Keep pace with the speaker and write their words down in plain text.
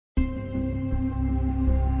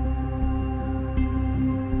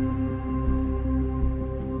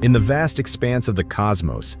In the vast expanse of the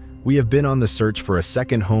cosmos, we have been on the search for a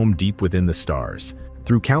second home deep within the stars.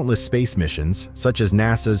 Through countless space missions, such as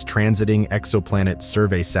NASA's Transiting Exoplanet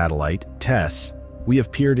Survey Satellite, TESS, we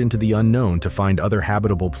have peered into the unknown to find other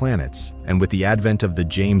habitable planets, and with the advent of the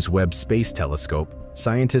James Webb Space Telescope,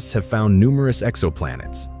 scientists have found numerous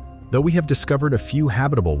exoplanets. Though we have discovered a few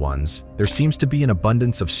habitable ones, there seems to be an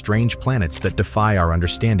abundance of strange planets that defy our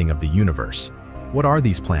understanding of the universe. What are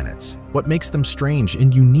these planets? What makes them strange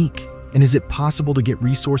and unique? And is it possible to get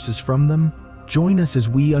resources from them? Join us as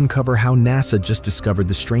we uncover how NASA just discovered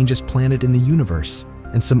the strangest planet in the universe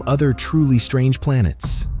and some other truly strange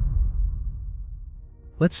planets.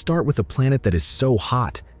 Let's start with a planet that is so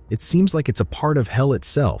hot, it seems like it's a part of hell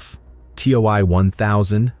itself. TOI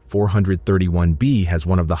 1431b has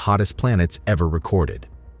one of the hottest planets ever recorded.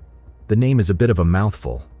 The name is a bit of a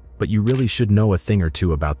mouthful, but you really should know a thing or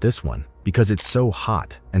two about this one, because it's so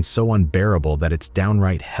hot and so unbearable that it's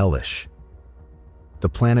downright hellish. The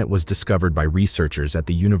planet was discovered by researchers at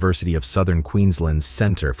the University of Southern Queensland's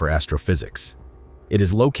Centre for Astrophysics. It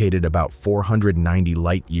is located about 490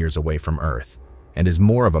 light-years away from Earth, and is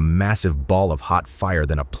more of a massive ball of hot fire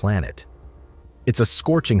than a planet. It's a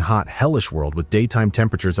scorching hot, hellish world with daytime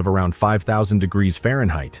temperatures of around 5,000 degrees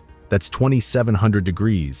Fahrenheit. That's 2,700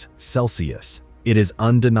 degrees Celsius. It is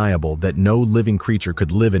undeniable that no living creature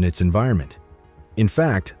could live in its environment. In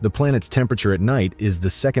fact, the planet's temperature at night is the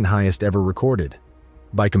second highest ever recorded.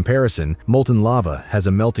 By comparison, molten lava has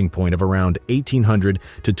a melting point of around 1,800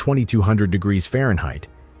 to 2,200 degrees Fahrenheit,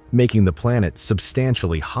 making the planet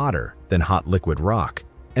substantially hotter than hot liquid rock,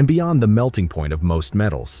 and beyond the melting point of most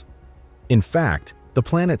metals. In fact, the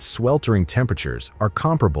planet's sweltering temperatures are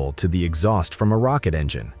comparable to the exhaust from a rocket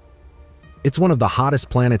engine. It's one of the hottest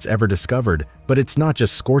planets ever discovered, but it's not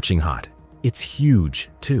just scorching hot. It's huge,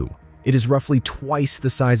 too. It is roughly twice the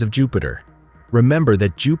size of Jupiter. Remember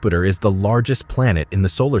that Jupiter is the largest planet in the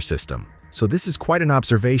solar system, so this is quite an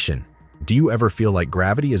observation. Do you ever feel like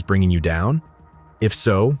gravity is bringing you down? If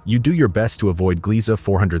so, you do your best to avoid Gliese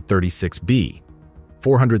 436b.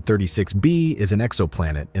 436b is an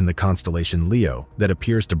exoplanet in the constellation Leo that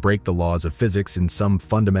appears to break the laws of physics in some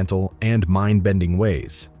fundamental and mind-bending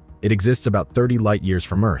ways. It exists about 30 light-years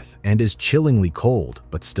from Earth and is chillingly cold,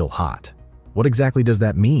 but still hot. What exactly does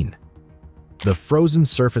that mean? The frozen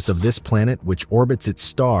surface of this planet, which orbits its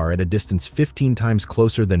star at a distance 15 times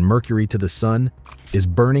closer than Mercury to the Sun, is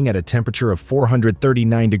burning at a temperature of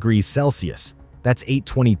 439 degrees Celsius. That's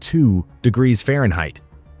 822 degrees Fahrenheit.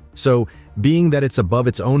 So, being that it's above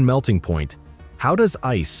its own melting point, how does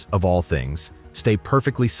ice, of all things, stay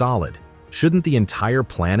perfectly solid? Shouldn't the entire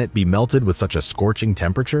planet be melted with such a scorching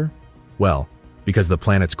temperature? Well, because the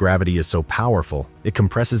planet's gravity is so powerful, it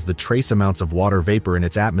compresses the trace amounts of water vapor in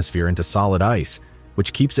its atmosphere into solid ice,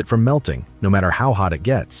 which keeps it from melting, no matter how hot it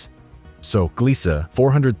gets. So, Gliese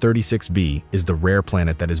 436b is the rare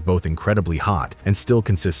planet that is both incredibly hot and still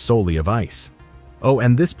consists solely of ice. Oh,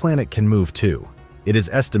 and this planet can move too. It is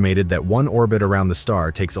estimated that one orbit around the star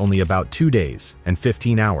takes only about 2 days and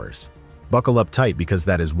 15 hours. Buckle up tight because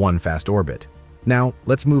that is one fast orbit. Now,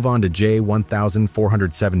 let's move on to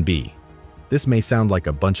J1407b. This may sound like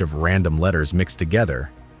a bunch of random letters mixed together,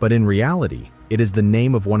 but in reality, it is the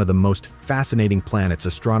name of one of the most fascinating planets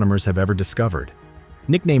astronomers have ever discovered.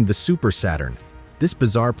 Nicknamed the Super Saturn, this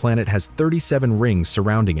bizarre planet has 37 rings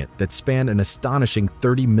surrounding it that span an astonishing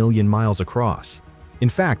 30 million miles across. In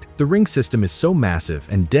fact, the ring system is so massive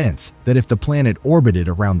and dense that if the planet orbited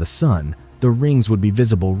around the Sun, the rings would be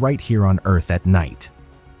visible right here on Earth at night.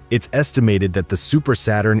 It's estimated that the Super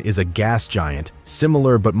Saturn is a gas giant,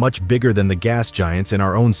 similar but much bigger than the gas giants in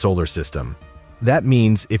our own solar system. That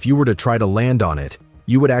means if you were to try to land on it,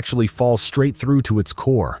 you would actually fall straight through to its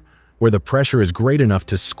core, where the pressure is great enough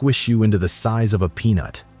to squish you into the size of a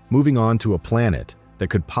peanut. Moving on to a planet that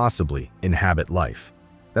could possibly inhabit life.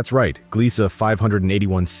 That's right, Gliese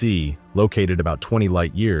 581c, located about 20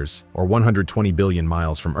 light-years, or 120 billion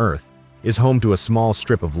miles from Earth, is home to a small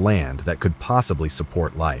strip of land that could possibly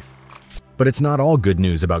support life. But it's not all good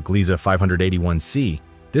news about Gliese 581c.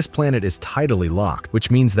 This planet is tidally locked,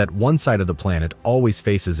 which means that one side of the planet always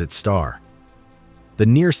faces its star. The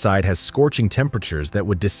near side has scorching temperatures that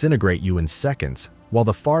would disintegrate you in seconds, while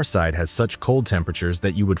the far side has such cold temperatures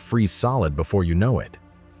that you would freeze solid before you know it.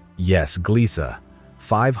 Yes, Gliese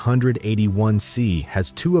 581c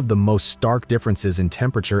has two of the most stark differences in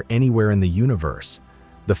temperature anywhere in the universe.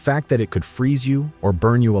 The fact that it could freeze you or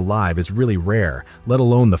burn you alive is really rare, let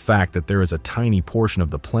alone the fact that there is a tiny portion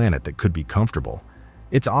of the planet that could be comfortable.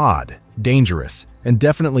 It's odd, dangerous, and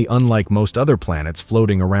definitely unlike most other planets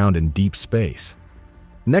floating around in deep space.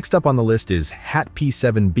 Next up on the list is HAT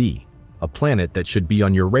P7b, a planet that should be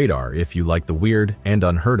on your radar if you like the weird and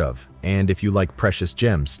unheard of, and if you like precious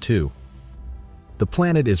gems too. The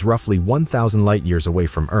planet is roughly 1,000 light-years away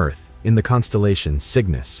from Earth, in the constellation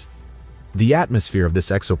Cygnus. The atmosphere of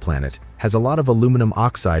this exoplanet has a lot of aluminum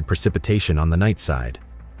oxide precipitation on the night side.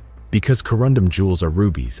 Because corundum jewels are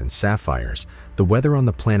rubies and sapphires, the weather on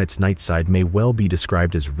the planet's night side may well be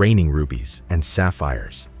described as raining rubies and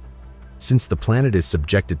sapphires. Since the planet is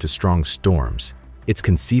subjected to strong storms, it's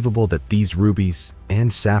conceivable that these rubies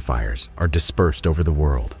and sapphires are dispersed over the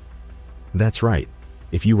world. That's right,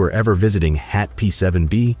 if you were ever visiting HAT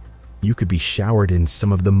P7b, you could be showered in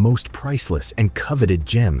some of the most priceless and coveted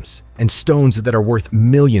gems and stones that are worth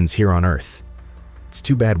millions here on Earth. It's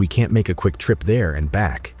too bad we can't make a quick trip there and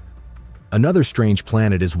back. Another strange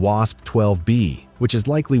planet is WASP-12b, which is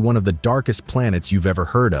likely one of the darkest planets you've ever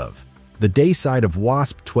heard of. The day side of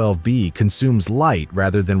WASP-12b consumes light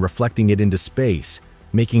rather than reflecting it into space,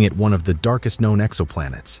 making it one of the darkest known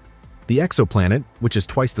exoplanets. The exoplanet, which is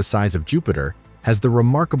twice the size of Jupiter, has the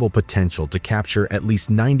remarkable potential to capture at least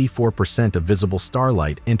 94% of visible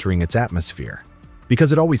starlight entering its atmosphere,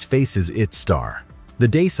 because it always faces its star. The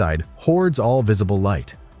day side hoards all visible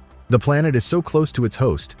light. The planet is so close to its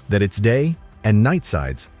host that its day and night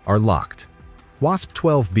sides are locked.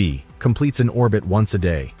 WASP-12b completes an orbit once a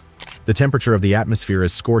day. The temperature of the atmosphere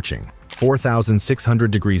is scorching, 4,600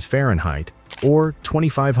 degrees Fahrenheit or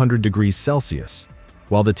 2,500 degrees Celsius,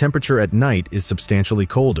 while the temperature at night is substantially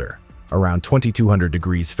colder, around 2,200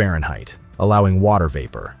 degrees Fahrenheit, allowing water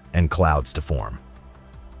vapor and clouds to form.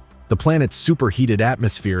 The planet's superheated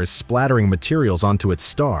atmosphere is splattering materials onto its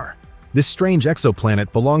star. This strange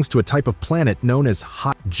exoplanet belongs to a type of planet known as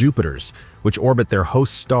hot Jupiters, which orbit their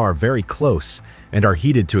host star very close and are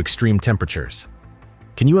heated to extreme temperatures.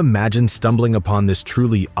 Can you imagine stumbling upon this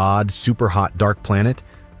truly odd, super hot dark planet?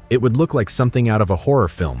 It would look like something out of a horror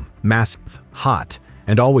film, massive, hot,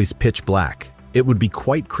 and always pitch black. It would be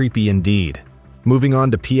quite creepy indeed. Moving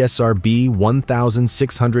on to PSRB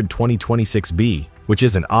 162026b, which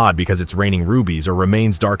isn't odd because it's raining rubies or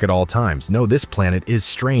remains dark at all times. No, this planet is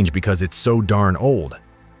strange because it's so darn old.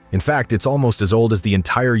 In fact, it's almost as old as the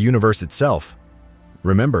entire universe itself.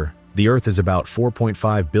 Remember, the Earth is about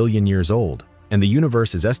 4.5 billion years old, and the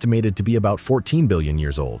universe is estimated to be about 14 billion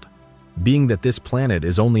years old. Being that this planet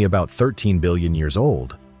is only about 13 billion years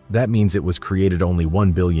old, that means it was created only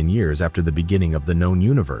 1 billion years after the beginning of the known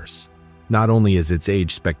universe. Not only is its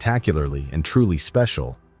age spectacularly and truly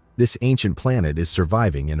special, this ancient planet is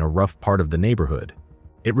surviving in a rough part of the neighborhood.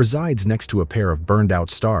 It resides next to a pair of burned-out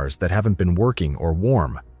stars that haven't been working or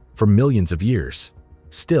warm for millions of years.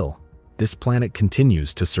 Still, this planet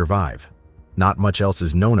continues to survive. Not much else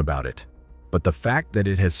is known about it, but the fact that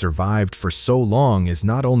it has survived for so long is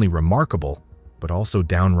not only remarkable, but also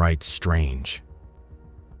downright strange.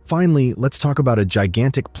 Finally, let's talk about a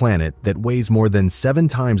gigantic planet that weighs more than 7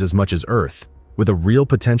 times as much as Earth, with a real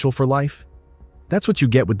potential for life. That's what you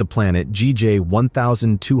get with the planet GJ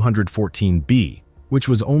 1214b, which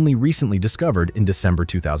was only recently discovered in December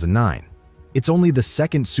 2009. It's only the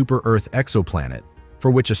second super-Earth exoplanet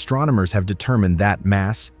for which astronomers have determined that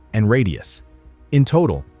mass and radius. In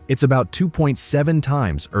total, it's about 2.7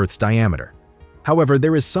 times Earth's diameter. However,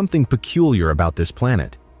 there is something peculiar about this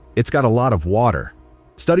planet. It's got a lot of water.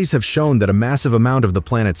 Studies have shown that a massive amount of the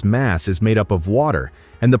planet's mass is made up of water,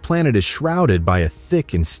 and the planet is shrouded by a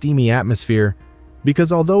thick and steamy atmosphere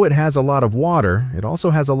because although it has a lot of water, it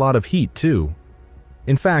also has a lot of heat too.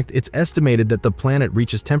 In fact, it's estimated that the planet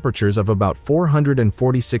reaches temperatures of about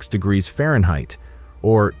 446 degrees Fahrenheit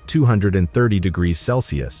or 230 degrees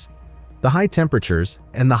Celsius. The high temperatures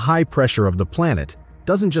and the high pressure of the planet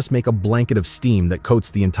doesn't just make a blanket of steam that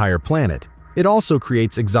coats the entire planet. It also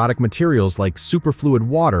creates exotic materials like superfluid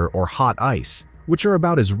water or hot ice, which are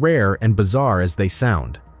about as rare and bizarre as they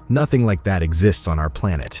sound. Nothing like that exists on our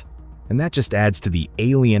planet. And that just adds to the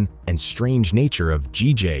alien and strange nature of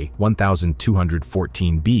GJ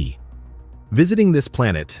 1214b. Visiting this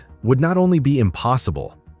planet would not only be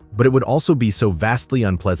impossible, but it would also be so vastly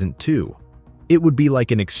unpleasant too. It would be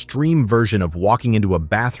like an extreme version of walking into a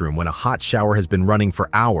bathroom when a hot shower has been running for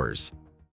hours.